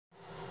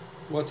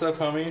What's up,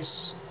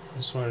 homies?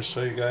 Just want to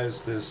show you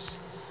guys this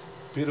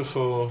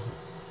beautiful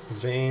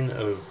vein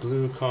of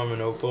blue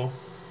common opal,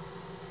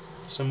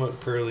 somewhat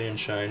pearly and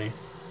shiny,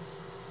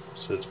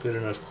 so it's good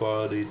enough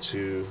quality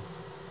to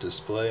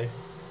display.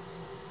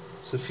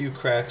 There's a few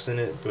cracks in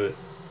it, but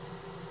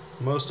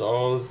most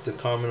all of the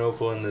common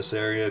opal in this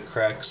area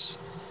cracks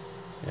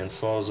and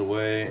falls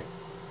away,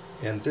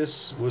 and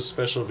this was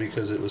special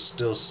because it was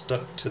still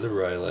stuck to the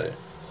rhyolite.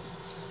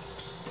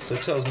 So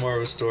it tells more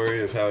of a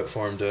story of how it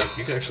formed up.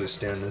 You can actually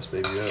stand this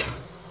baby up.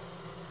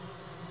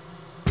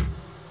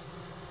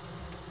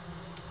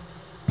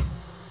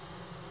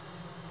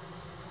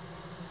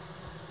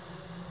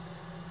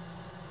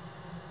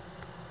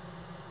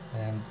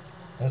 And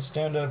a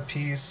stand-up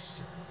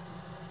piece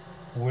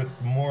with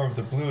more of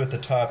the blue at the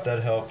top,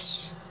 that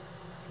helps.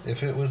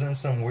 If it was in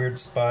some weird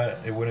spot,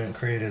 it wouldn't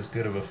create as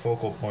good of a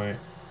focal point.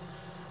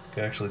 You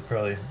could actually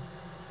probably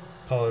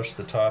polish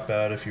the top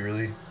out if you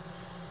really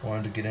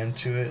wanted to get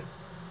into it.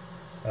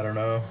 I don't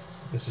know.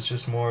 This is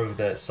just more of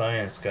that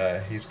science guy.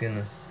 He's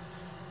gonna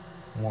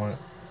want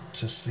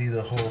to see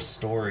the whole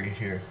story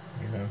here,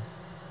 you know.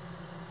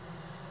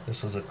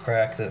 This was a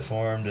crack that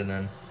formed and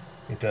then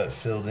it got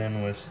filled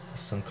in with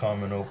some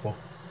common opal.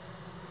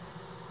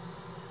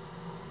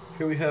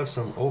 Here we have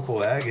some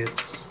opal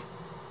agates.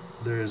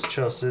 There's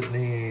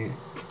chalcedony,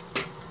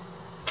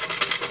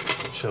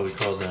 shall we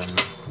call them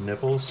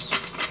nipples?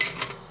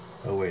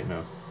 Oh wait,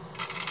 no.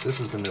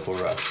 This is the nipple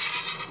rock.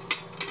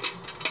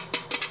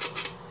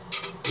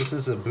 This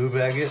is a boob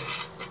agate.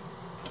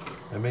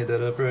 I made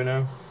that up right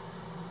now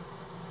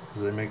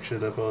because I make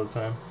shit up all the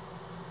time.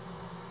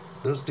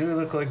 Those do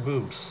look like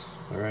boobs,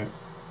 alright?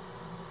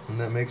 And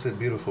that makes it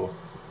beautiful.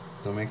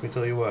 Don't make me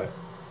tell you why.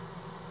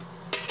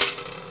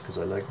 Because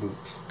I like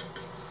boobs.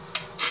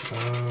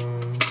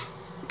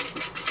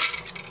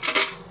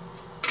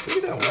 Look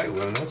at that white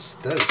one.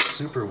 That is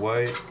super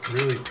white,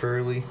 really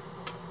pearly.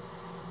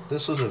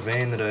 This was a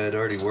vein that I had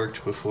already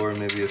worked before,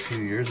 maybe a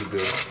few years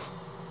ago.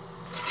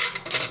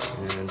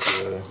 And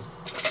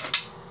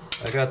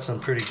I got some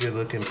pretty good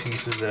looking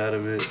pieces out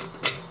of it,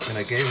 and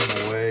I gave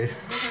them away.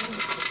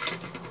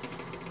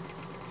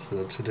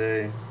 So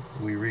today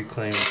we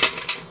reclaimed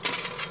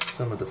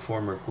some of the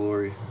former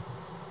glory.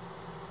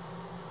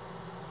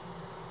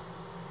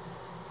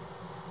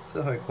 It's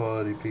a high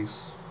quality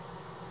piece.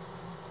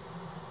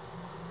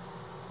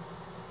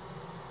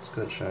 It's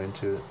got shine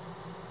to it.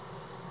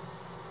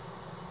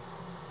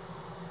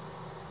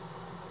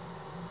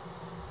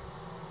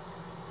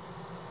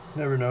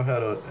 Never know how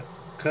to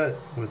cut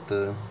with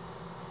the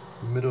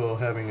middle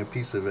having a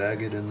piece of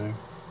agate in there.